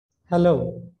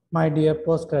Hello, my dear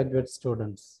postgraduate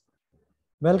students.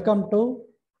 Welcome to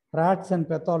R.A.T.S and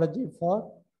Pathology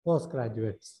for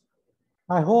postgraduates.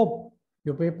 I hope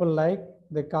you people like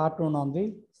the cartoon on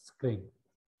the screen.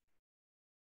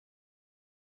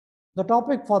 The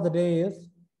topic for the day is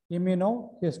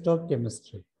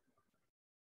immunohistochemistry.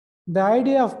 The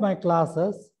idea of my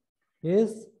classes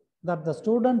is that the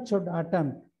student should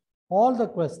attempt all the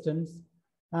questions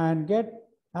and get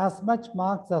as much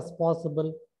marks as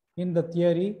possible in the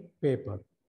theory paper.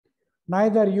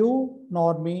 Neither you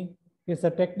nor me is a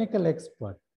technical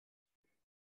expert.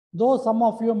 Though some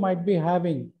of you might be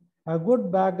having a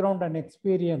good background and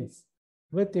experience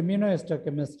with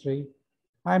immunohistochemistry,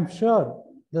 I'm sure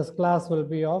this class will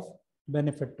be of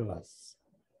benefit to us.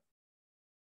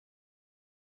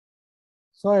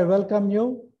 So I welcome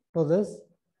you to this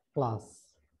class.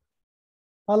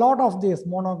 A lot of these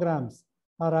monograms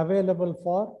are available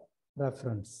for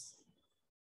reference.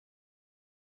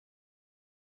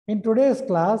 In today's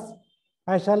class,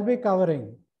 I shall be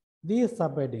covering these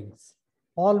subheadings.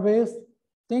 Always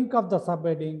think of the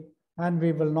subheading and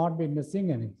we will not be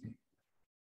missing anything.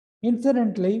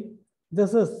 Incidentally,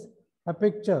 this is a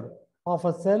picture of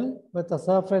a cell with a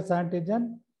surface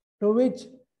antigen to which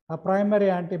a primary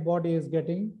antibody is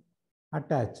getting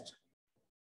attached.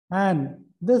 And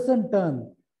this in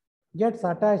turn gets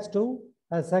attached to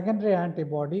a secondary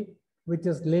antibody which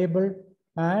is labeled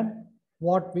and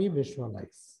what we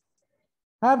visualize.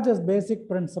 Have this basic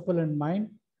principle in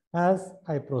mind as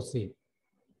I proceed.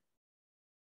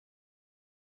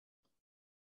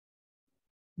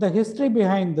 The history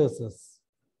behind this is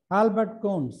Albert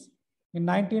Kohns in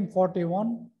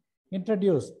 1941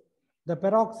 introduced the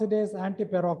peroxidase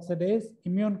antiperoxidase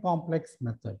immune complex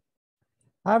method.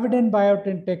 Avidin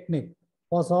biotin technique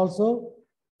was also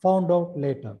found out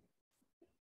later.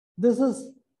 This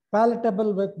is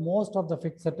palatable with most of the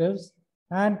fixatives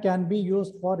and can be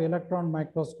used for electron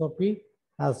microscopy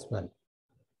as well.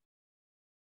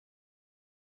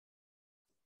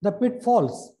 The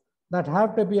pitfalls that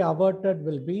have to be averted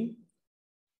will be,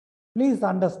 please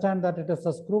understand that it is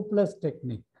a scrupulous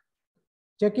technique.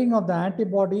 Checking of the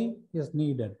antibody is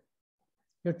needed.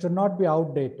 It should not be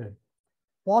outdated.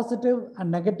 Positive and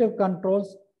negative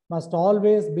controls must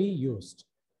always be used.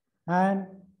 And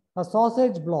a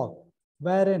sausage block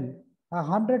wherein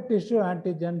 100 tissue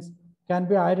antigens can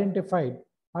be identified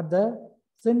at the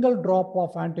single drop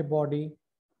of antibody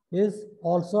is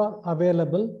also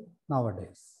available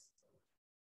nowadays.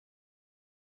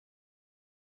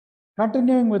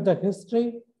 Continuing with the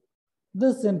history,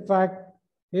 this in fact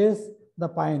is the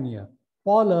pioneer,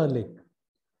 Paul Ehrlich.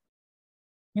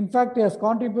 In fact, he has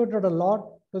contributed a lot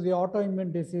to the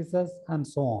autoimmune diseases and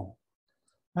so on.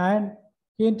 And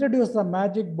he introduced the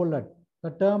magic bullet,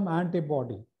 the term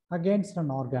antibody, against an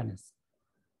organism,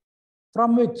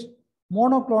 from which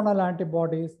monoclonal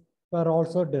antibodies were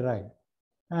also derived.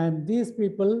 And these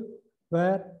people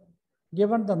were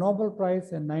given the Nobel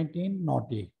Prize in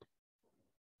 1908.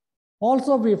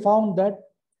 Also, we found that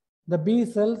the B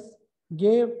cells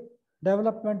gave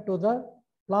development to the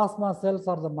plasma cells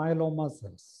or the myeloma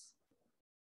cells.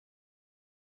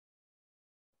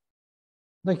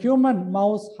 The human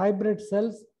mouse hybrid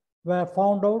cells were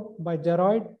found out by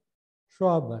Gerard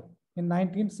Schwaber in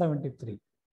 1973.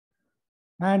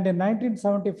 And in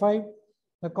 1975,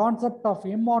 the concept of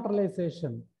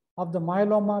immortalization of the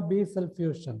myeloma B cell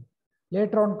fusion,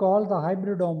 later on called the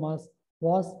hybridomas,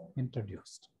 was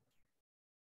introduced.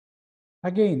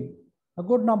 Again, a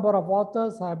good number of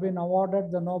authors have been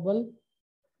awarded the Nobel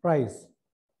Prize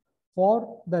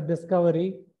for the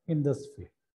discovery in this field.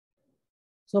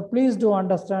 So please do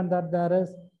understand that there is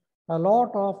a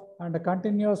lot of and a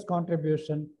continuous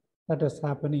contribution that is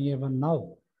happening even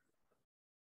now.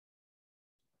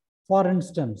 For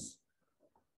instance,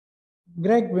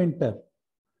 Greg Winter,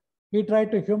 he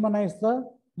tried to humanize the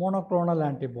monoclonal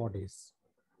antibodies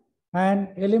and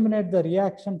eliminate the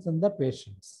reactions in the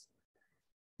patients.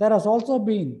 There has also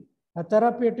been a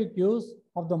therapeutic use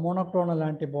of the monoclonal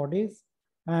antibodies.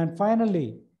 And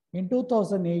finally, in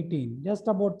 2018, just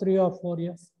about 3 or 4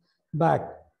 years back,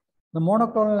 the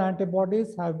monoclonal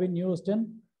antibodies have been used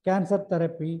in cancer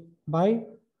therapy by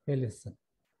Ellison.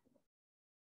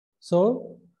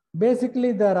 So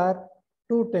basically, there are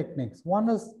two techniques. One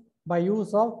is by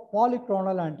use of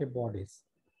polyclonal antibodies.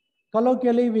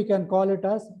 Colloquially, we can call it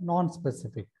as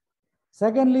non-specific.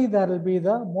 Secondly, there will be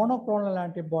the monoclonal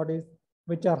antibodies,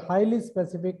 which are highly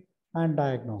specific and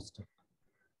diagnostic.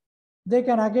 They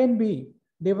can again be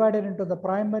divided into the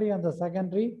primary and the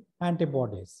secondary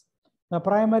antibodies. The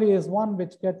primary is one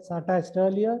which gets attached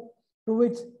earlier, to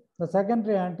which the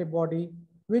secondary antibody,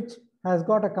 which has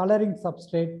got a coloring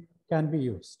substrate, can be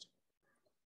used.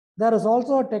 There is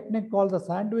also a technique called the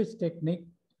sandwich technique,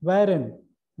 wherein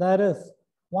there is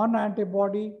one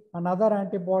antibody, another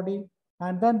antibody,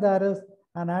 and then there is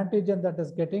an antigen that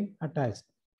is getting attached,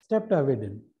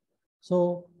 streptavidin.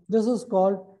 So this is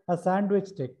called a sandwich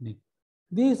technique.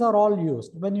 These are all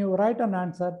used. When you write an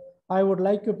answer, I would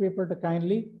like you people to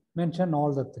kindly mention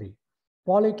all the three: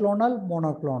 polyclonal,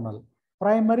 monoclonal,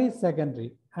 primary,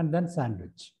 secondary, and then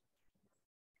sandwich.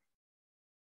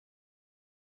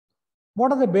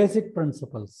 What are the basic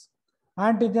principles?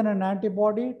 Antigen and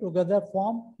antibody together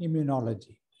form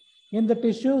immunology. In the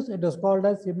tissues, it is called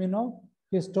as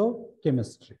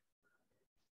immunohistochemistry.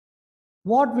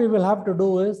 What we will have to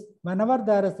do is, whenever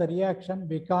there is a reaction,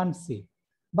 we can't see,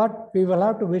 but we will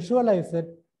have to visualize it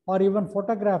or even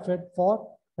photograph it for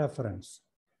reference.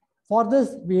 For this,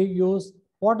 we use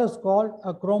what is called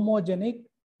a chromogenic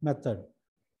method,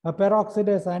 a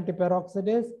peroxidase,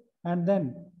 antiperoxidase, and then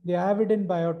the avidin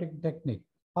biotic technique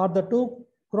are the two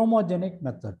chromogenic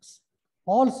methods.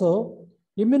 Also,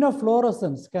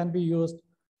 immunofluorescence can be used,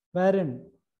 wherein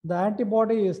the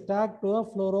antibody is tagged to a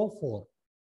fluorophore,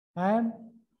 and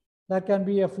there can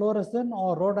be a fluorescent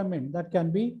or rhodamine that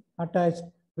can be attached,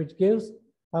 which gives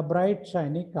a bright,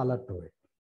 shiny color to it.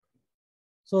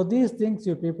 So these things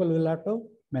you people will have to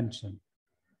mention.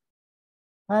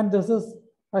 And this is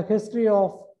a history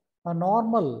of a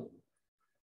normal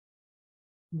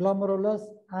glomerulus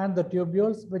and the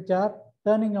tubules, which are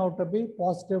turning out to be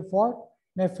positive for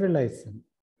nephrilysin,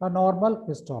 a normal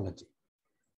histology.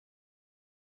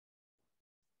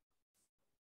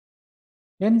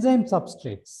 Enzyme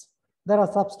substrates. There are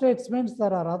substrates, means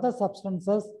there are other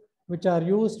substances which are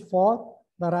used for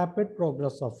the rapid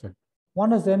progress of it.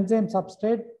 One is enzyme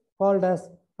substrate called as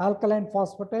alkaline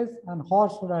phosphatase and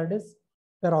horseradish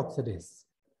peroxidase.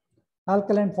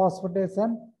 Alkaline phosphatase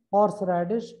and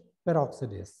horseradish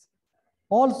peroxidase.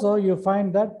 Also, you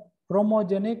find that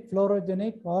chromogenic,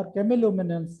 fluorogenic, or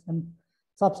chemiluminescent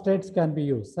substrates can be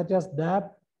used, such as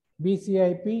DAP,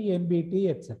 BCIP, MBT,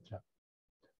 etc.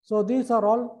 So these are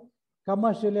all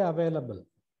commercially available.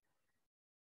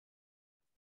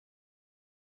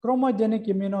 Chromogenic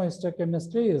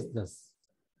immunohistochemistry is this.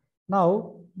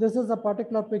 Now, this is a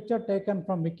particular picture taken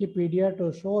from Wikipedia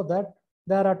to show that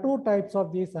there are two types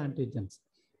of these antigens.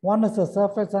 One is a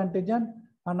surface antigen,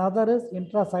 another is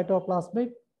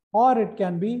intracytoplasmic, or it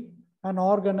can be an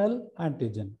organelle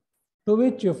antigen, to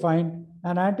which you find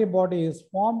an antibody is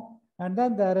formed, and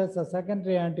then there is a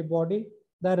secondary antibody,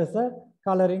 there is a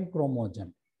coloring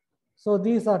chromogen. So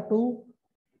these are two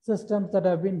systems that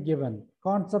have been given,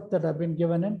 concepts that have been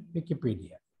given in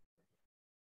Wikipedia.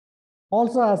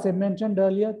 Also, as I mentioned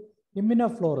earlier,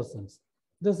 immunofluorescence.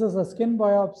 This is a skin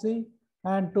biopsy,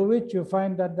 and to which you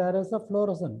find that there is a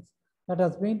fluorescence that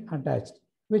has been attached,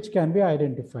 which can be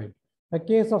identified. A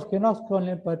case of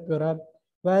Henoch-Schönlein purpura,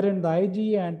 wherein the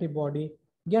IgE antibody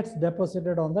gets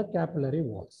deposited on the capillary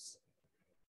walls.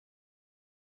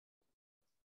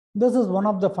 This is one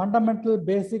of the fundamental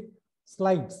basic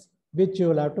slides which you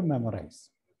will have to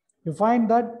memorize. You find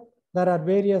that there are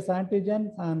various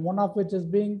antigens, and one of which is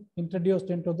being introduced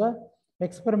into the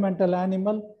experimental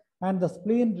animal, and the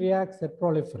spleen reacts, it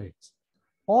proliferates.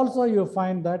 Also, you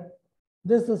find that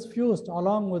this is fused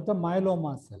along with the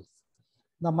myeloma cells.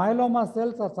 The myeloma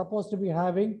cells are supposed to be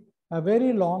having a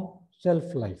very long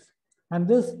shelf life, and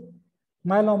this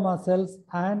myeloma cells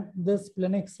and this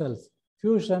splenic cells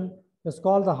fusion is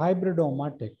called the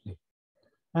hybridoma technique,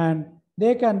 and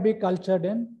they can be cultured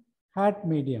in HAT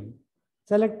medium,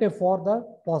 selective for the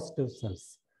positive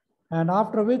cells, and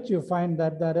after which you find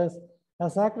that there is a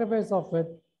sacrifice of it,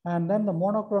 and then the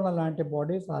monoclonal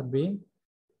antibodies are being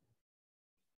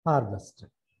harvested.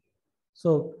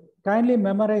 So kindly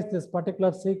memorize this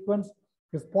particular sequence.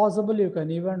 If possible, you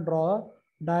can even draw a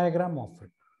diagram of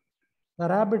it. The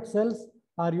rabbit cells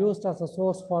are used as a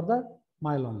source for the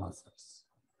myeloma cells.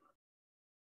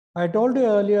 I told you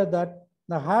earlier that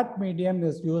the HAT medium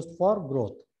is used for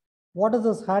growth. What does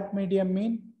this HAT medium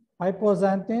mean?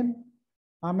 Hypoxanthine,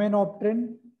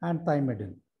 aminopterin, and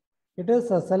thymidine. It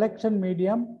is a selection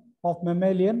medium of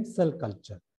mammalian cell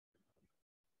culture.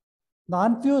 The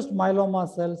unfused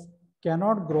myeloma cells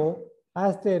cannot grow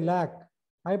as they lack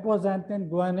hypoxanthine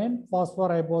guanine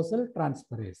phosphoribosyl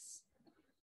transferase.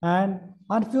 And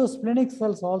unfused splenic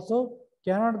cells also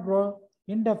cannot grow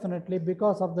indefinitely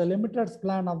because of the limited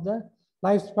span of the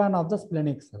lifespan of the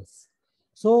splenic cells.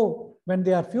 So when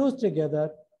they are fused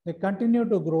together, they continue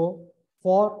to grow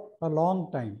for a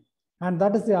long time. And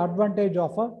that is the advantage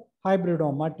of a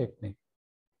hybridoma technique.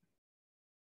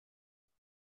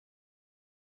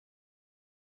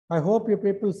 I hope you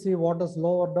people see what is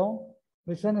lower down.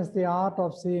 Vision is the art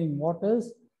of seeing what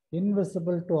is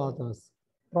invisible to others.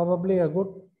 Probably a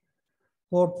good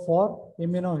quote for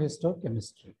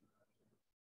immunohistochemistry.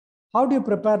 How do you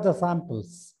prepare the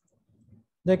samples?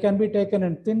 They can be taken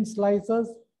in thin slices.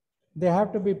 They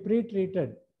have to be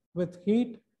pre-treated with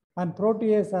heat, and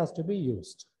protease has to be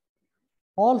used.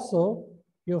 Also,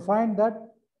 you find that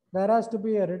there has to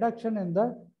be a reduction in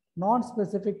the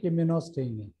non-specific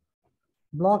immunostaining,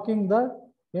 blocking the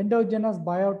endogenous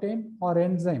biotin or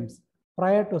enzymes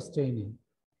prior to staining.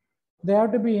 They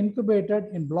have to be incubated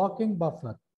in blocking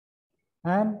buffer,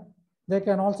 and they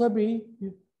can also be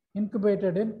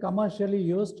incubated in commercially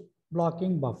used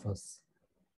blocking buffers.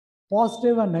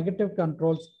 Positive and negative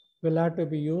controls will have to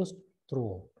be used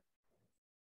throughout.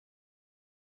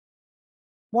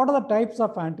 What are the types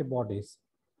of antibodies?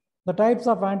 The types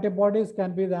of antibodies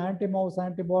can be the anti-mouse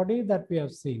antibody that we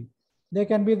have seen. They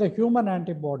can be the human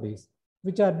antibodies,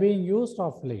 which are being used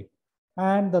of late.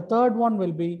 And the third one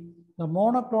will be the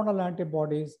monoclonal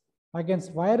antibodies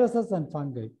against viruses and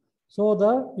fungi. So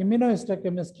the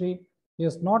immunohistochemistry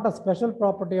is not a special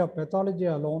property of pathology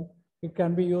alone. It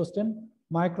can be used in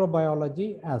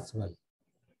microbiology as well.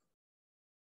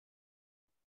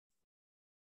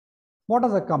 What are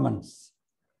the comments?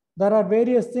 There are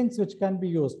various things which can be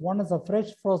used. One is a fresh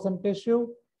frozen tissue,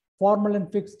 formalin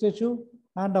fixed tissue,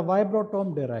 and a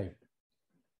vibrotome derived.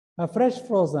 A fresh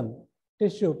frozen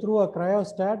tissue through a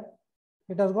cryostat,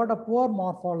 it has got a poor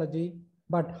morphology,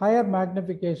 but higher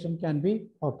magnification can be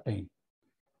obtained.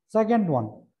 Second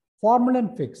one,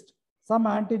 formalin fixed. Some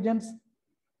antigens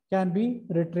can be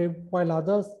retrieved while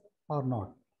others are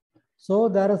not. So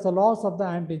there is a loss of the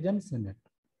antigens in it.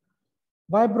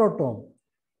 Vibrotome.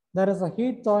 There is a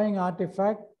heat thawing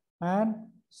artifact and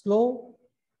slow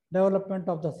development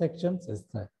of the sections is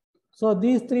there. So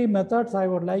these three methods I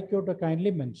would like you to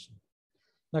kindly mention.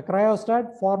 The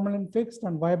cryostat, formalin fixed,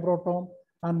 and vibrotome,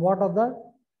 and what are the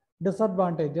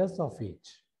disadvantages of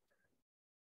each.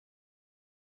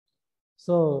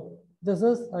 So this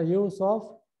is a use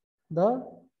of the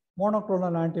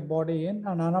monoclonal antibody in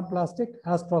an anaplastic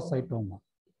astrocytoma.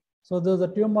 So there's a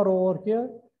tumor over here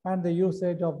and the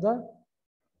usage of the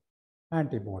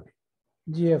antibody,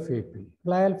 GFAP,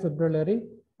 glial fibrillary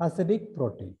acidic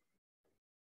protein,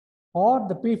 or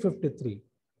the P53,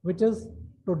 which is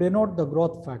to denote the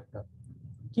growth factor,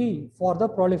 key for the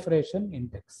proliferation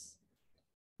index.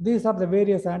 These are the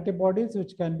various antibodies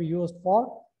which can be used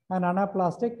for an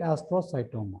anaplastic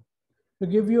astrocytoma. To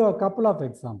give you a couple of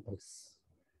examples,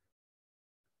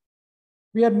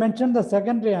 we had mentioned the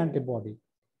secondary antibody.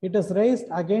 It is raised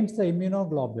against the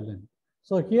immunoglobulin.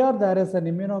 So here there is an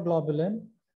immunoglobulin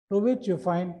to which you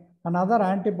find another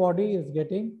antibody is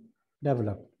getting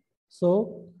developed.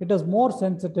 So it is more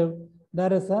sensitive.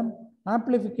 There is an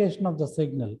amplification of the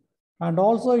signal. And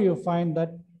also you find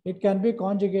that it can be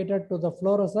conjugated to the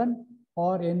fluorescent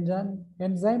or enzyme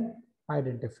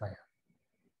identifier.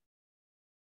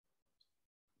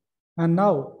 And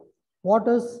now, what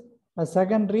is a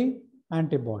secondary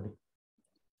antibody?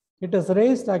 It is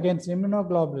raised against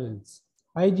immunoglobulins,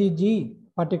 IgG,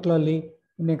 particularly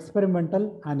in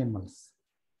experimental animals.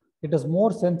 It is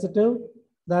more sensitive.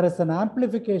 There is an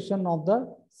amplification of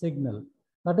the signal,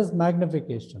 that is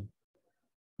magnification.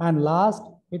 And last,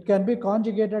 it can be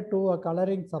conjugated to a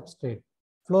coloring substrate,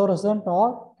 fluorescent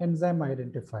or enzyme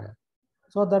identifier.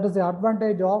 So that is the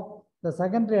advantage of the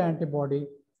secondary antibody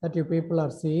that you people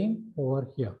are seeing over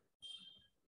here.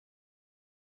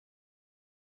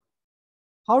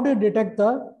 How do you detect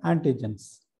the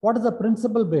antigens? What is the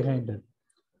principle behind it?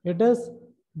 It is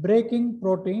breaking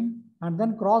protein and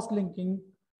then cross-linking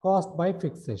caused by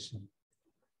fixation.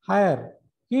 Higher,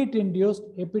 heat-induced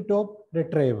epitope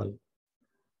retrieval.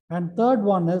 And third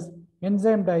one is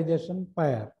enzyme digestion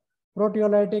pair,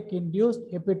 proteolytic-induced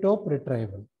epitope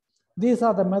retrieval. These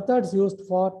are the methods used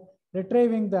for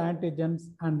retrieving the antigens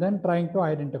and then trying to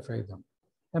identify them.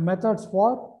 The methods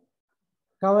for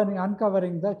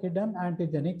uncovering the hidden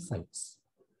antigenic sites.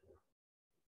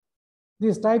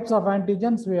 These types of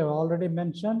antigens we have already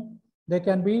mentioned. They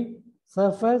can be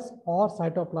surface or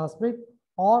cytoplasmic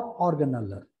or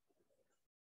organellar.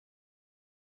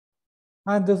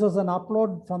 And this is an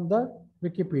upload from the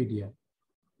Wikipedia.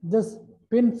 This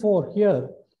pin 4 here,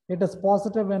 it is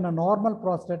positive in a normal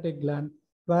prostatic gland,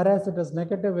 whereas it is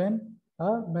negative in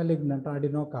a malignant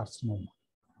adenocarcinoma.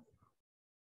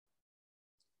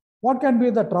 What can be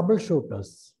the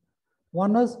troubleshooters?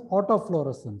 One is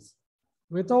autofluorescence.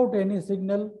 Without any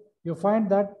signal, you find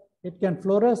that it can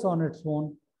fluoresce on its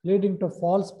own, leading to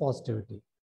false positivity.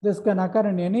 This can occur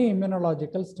in any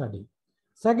immunological study.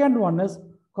 Second one is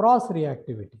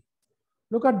cross-reactivity.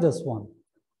 Look at this one.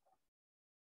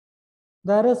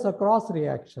 there is a cross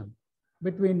reaction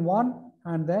between one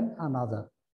and then another,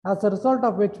 as a result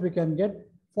of which we can get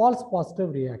false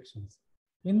positive reactions.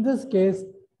 In this case,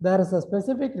 there is a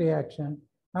specific reaction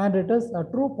and it is a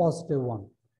true positive one.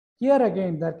 Here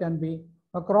again, there can be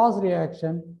a cross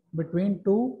reaction between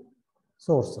two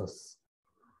sources.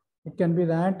 It can be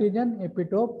the antigen,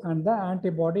 epitope, and the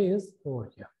antibody is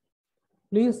over here.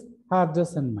 Please have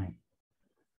this in mind.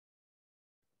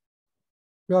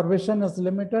 Your vision is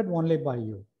limited only by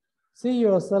you. See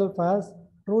yourself as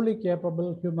truly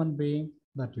capable human being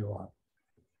that you are.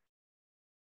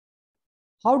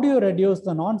 How do you reduce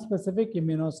the non-specific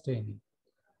immunostaining?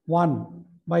 1.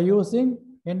 By using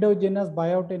endogenous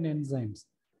biotin enzymes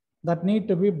that need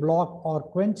to be blocked or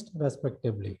quenched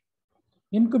respectively.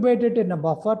 Incubate it in a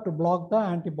buffer to block the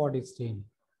antibody staining.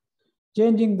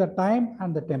 Changing the time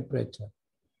and the temperature.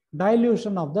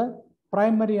 Dilution of the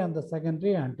primary and the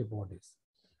secondary antibodies.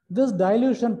 This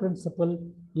dilution principle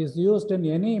is used in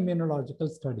any immunological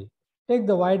study. Take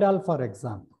the Vidal for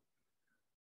example.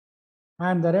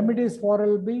 And the remedies for it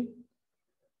will be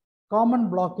common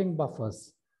blocking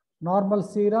buffers, normal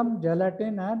serum,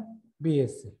 gelatin, and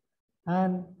BSA,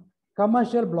 and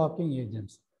commercial blocking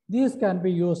agents. These can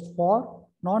be used for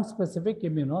non-specific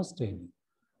immunostaining.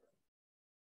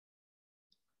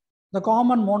 The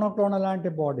common monoclonal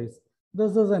antibodies.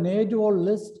 This is an age-old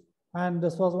list, and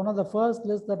this was one of the first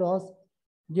lists that was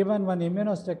given when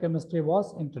immunohistochemistry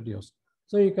was introduced.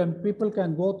 So people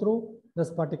can go through this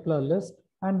particular list,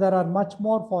 and there are much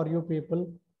more for you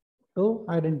people to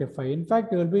identify. In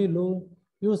fact, you will be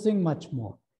using much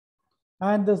more.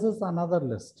 And this is another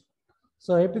list.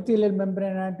 So epithelial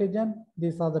membrane antigen,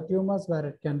 these are the tumors where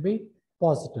it can be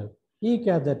positive.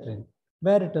 E-cadherin,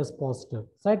 where it is positive.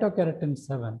 Cytokeratin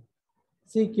 7,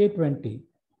 CK20,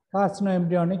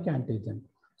 carcinoembryonic antigen.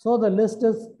 So the list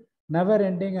is never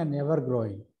ending and ever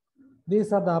growing.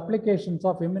 These are the applications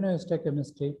of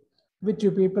immunohistochemistry which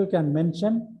you people can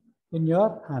mention in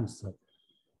your answer.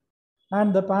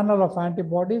 And the panel of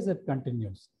antibodies, it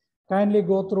continues. Kindly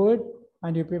go through it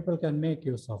and you people can make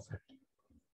use of it.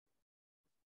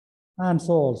 And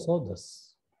so also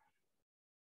this.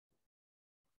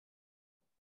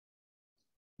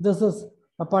 This is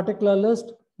a particular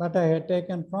list that I had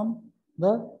taken from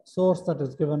the source that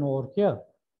is given over here.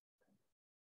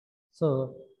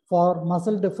 So for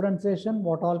muscle differentiation,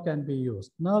 what all can be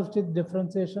used? Nerve sheath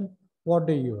differentiation, what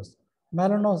do you use?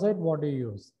 Melanocyte, what do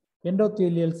you use?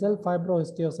 Endothelial cell,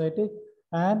 fibrohistiocytic,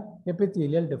 and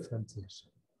epithelial differentiation.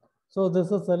 So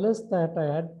this is a list that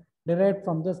I had derived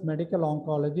from this medical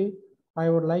oncology. I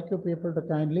would like you people to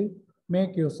kindly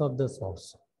make use of this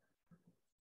also.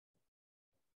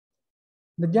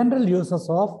 The general uses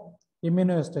of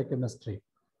immunohistochemistry.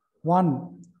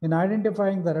 1. In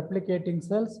identifying the replicating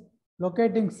cells,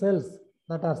 locating cells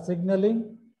that are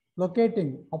signaling,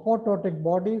 locating apoptotic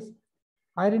bodies,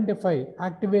 identify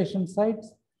activation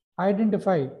sites,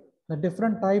 identify the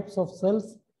different types of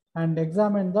cells, and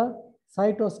examine the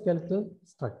cytoskeletal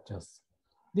structures.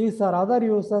 These are other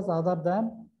uses other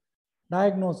than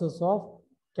diagnosis of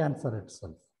cancer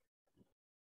itself.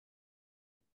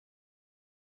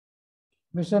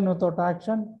 Vision without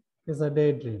action is a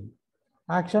daydream.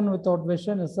 Action without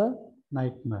vision is a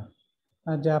nightmare,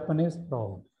 a Japanese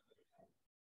proverb.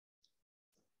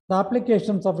 The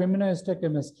applications of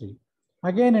immunohistochemistry.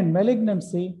 Again, in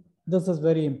malignancy, this is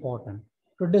very important.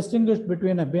 To distinguish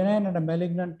between a benign and a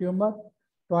malignant tumor,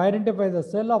 to identify the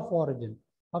cell of origin.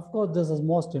 Of course, this is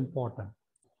most important.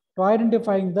 To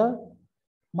identifying the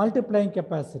multiplying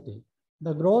capacity,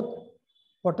 the growth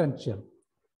potential,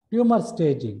 tumor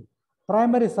staging,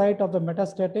 primary site of the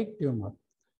metastatic tumor,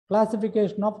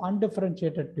 classification of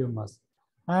undifferentiated tumors,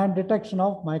 and detection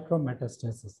of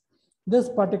micrometastasis. This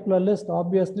particular list,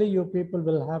 obviously, you people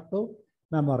will have to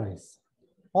memorize.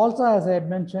 Also, as I had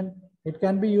mentioned, it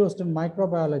can be used in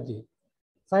microbiology.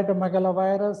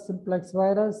 Cytomegalovirus, simplex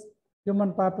virus,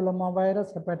 human papilloma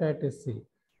virus, hepatitis C,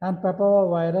 and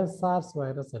papavirus, SARS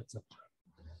virus, etc.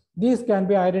 These can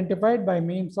be identified by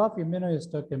means of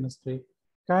immunohistochemistry.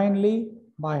 Kindly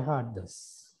by heart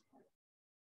this.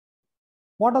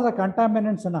 What are the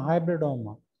contaminants in a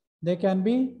hybridoma? They can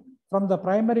be from the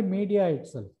primary media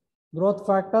itself, growth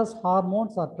factors,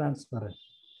 hormones, or transferrin,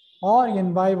 or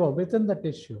in vivo within the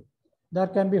tissue. There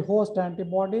can be host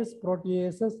antibodies,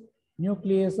 proteases,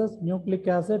 nucleases, nucleic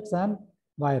acids, and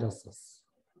viruses.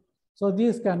 So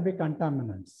these can be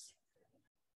contaminants.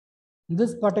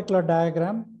 This particular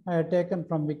diagram I have taken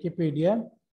from Wikipedia,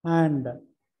 and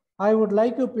I would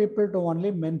like you people to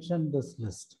only mention this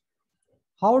list.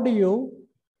 How do you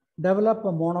develop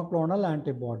a monoclonal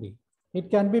antibody?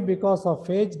 It can be because of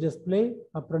phage display,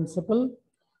 a principle,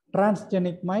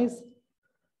 transgenic mice,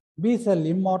 B cell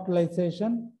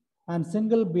immortalization, and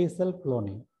single B cell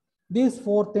cloning. These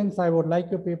 4 things I would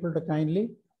like you people to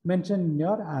kindly mention in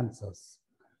your answers.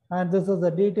 And this is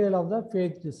the detail of the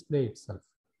phage display itself.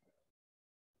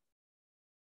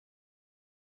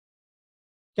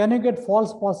 Can you get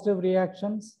false positive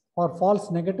reactions or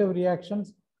false negative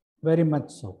reactions? Very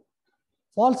much so.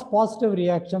 False positive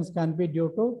reactions can be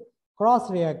due to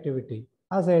cross-reactivity,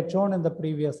 as I had shown in the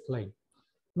previous slide.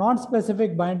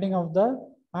 Non-specific binding of the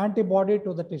antibody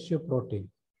to the tissue protein.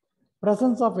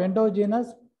 Presence of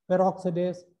endogenous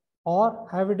peroxidase or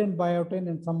avidin biotin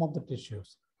in some of the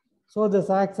tissues. So this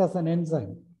acts as an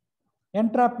enzyme.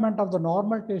 Entrapment of the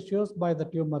normal tissues by the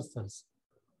tumor cells.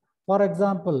 For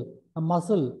example, a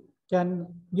muscle can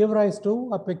give rise to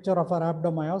a picture of a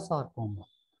rhabdomyosarcoma.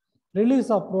 Release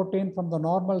of protein from the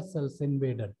normal cells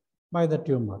invaded by the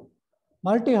tumor.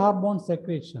 Multi-hormone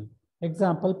secretion,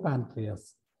 example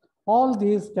pancreas. All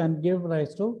these can give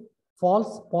rise to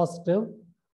false positive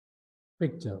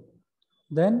picture.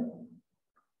 Then,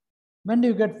 when do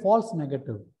you get false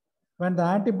negative? When the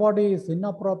antibody is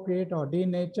inappropriate or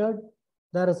denatured,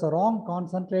 there is a wrong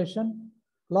concentration,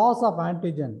 loss of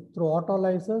antigen through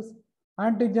autolysis,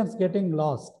 antigens getting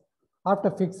lost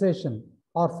after fixation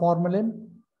or formalin,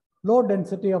 low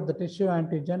density of the tissue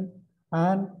antigen,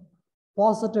 and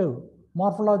positive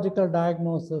morphological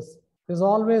diagnosis is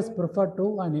always preferred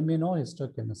to an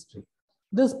immunohistochemistry.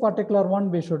 This particular one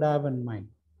we should have in mind.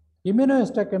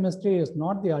 Immunohistochemistry is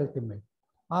not the ultimate.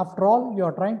 After all, you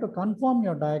are trying to confirm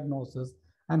your diagnosis,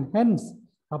 and hence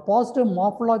a positive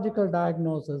morphological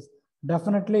diagnosis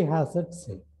definitely has its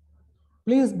say.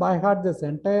 Please by heart this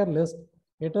entire list.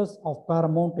 It is of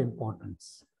paramount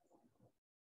importance.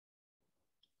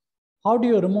 How do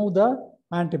you remove the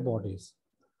antibodies?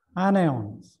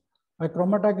 Anions. By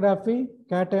chromatography,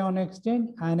 cation exchange,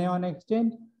 anion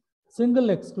exchange,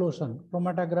 single exclusion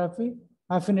chromatography,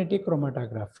 affinity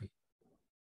chromatography.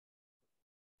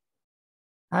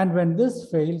 And when this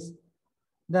fails,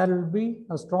 there will be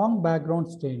a strong background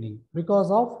staining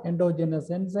because of endogenous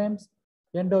enzymes,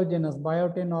 endogenous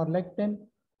biotin or lectin,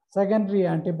 secondary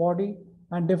antibody,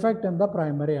 and defect in the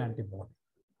primary antibody.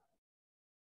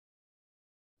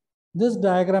 This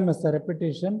diagram is a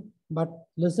repetition, but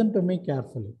listen to me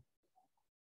carefully.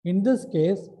 In this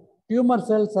case, tumor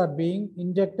cells are being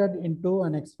injected into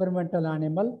an experimental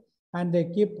animal and they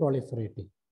keep proliferating.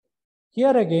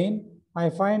 Here again, I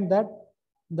find that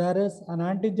there is an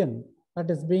antigen that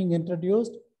is being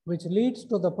introduced which leads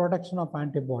to the production of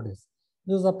antibodies.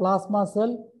 This is a plasma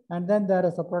cell and then there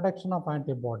is a production of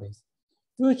antibodies.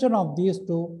 Fusion of these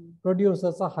two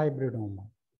produces a hybridoma.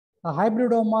 The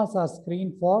hybridomas are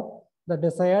screened for the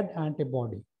desired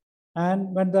antibody.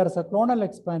 And when there is a clonal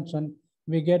expansion,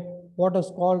 we get what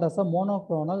is called as a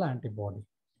monoclonal antibody.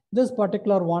 This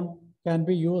particular one can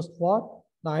be used for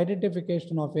the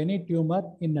identification of any tumor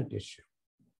in a tissue.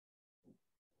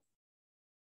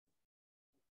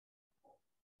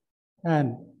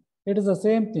 And it is the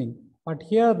same thing, but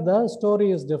here the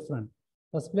story is different.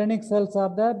 The splenic cells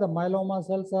are there, the myeloma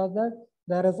cells are there,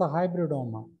 there is a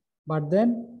hybridoma. But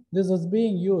then this is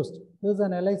being used. This is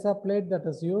an ELISA plate that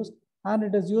is used and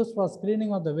it is used for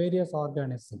screening of the various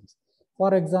organisms.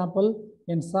 For example,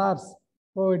 in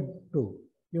SARS-CoV-2,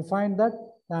 you find that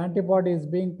the antibody is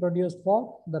being produced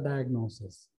for the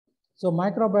diagnosis. So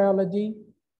microbiology,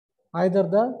 either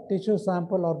the tissue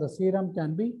sample or the serum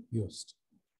can be used.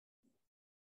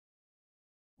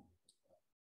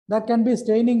 There can be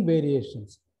staining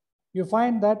variations. You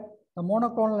find that the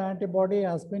monoclonal antibody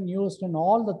has been used in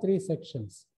all the 3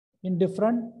 sections in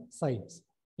different sites.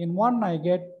 In one, I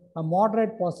get a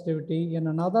moderate positivity. In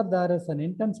another, there is an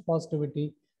intense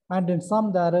positivity. And in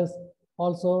some, there is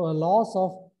also a loss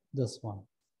of this one.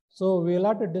 So we'll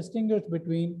have to distinguish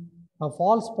between a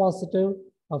false positive,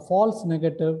 a false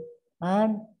negative,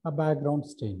 and a background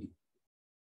staining.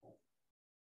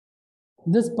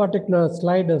 This particular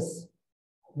slide is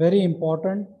very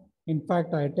important. In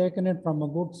fact, I have taken it from a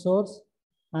good source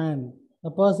and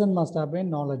the person must have been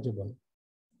knowledgeable.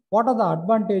 What are the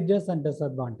advantages and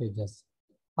disadvantages?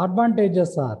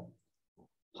 Advantages are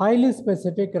highly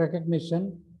specific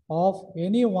recognition of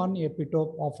any one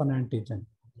epitope of an antigen.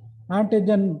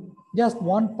 Antigen, just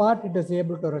one part it is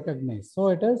able to recognize. So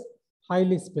it is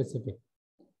highly specific.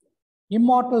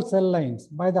 Immortal cell lines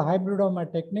by the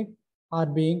hybridoma technique are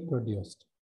being produced.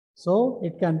 So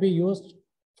it can be used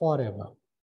forever.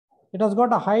 It has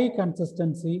got a high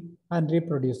consistency and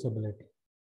reproducibility.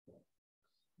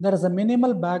 There is a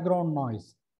minimal background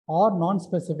noise or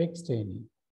non-specific staining.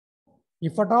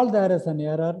 If at all there is an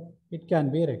error, it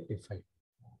can be rectified.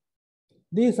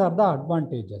 These are the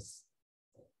advantages.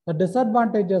 The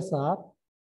disadvantages are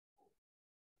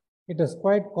it is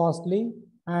quite costly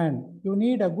and you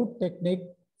need a good technique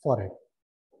for it.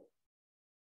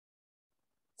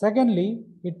 Secondly,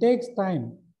 it takes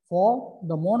time for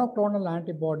the monoclonal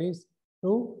antibodies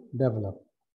to develop.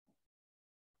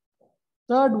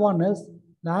 Third one is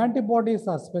the antibodies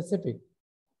are specific.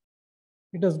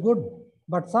 It is good,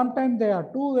 but sometimes they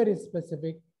are too very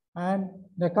specific and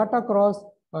they cut across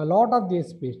a lot of these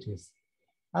species.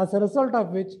 As a result of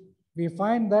which, we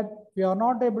find that we are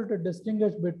not able to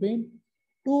distinguish between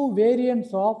two variants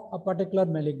of a particular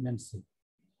malignancy.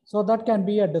 So that can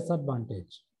be a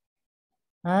disadvantage.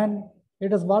 And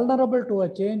it is vulnerable to a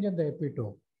change in the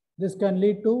epitope. This can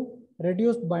lead to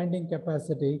reduced binding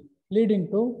capacity, leading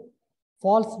to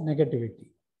false negativity.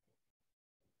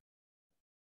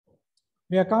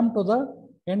 We have come to the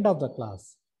end of the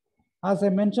class. As I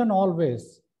mentioned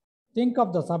always, think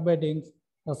of the subheadings.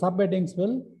 The subheadings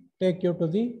will take you to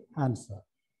the answer.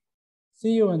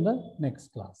 See you in the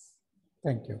next class.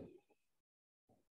 Thank you.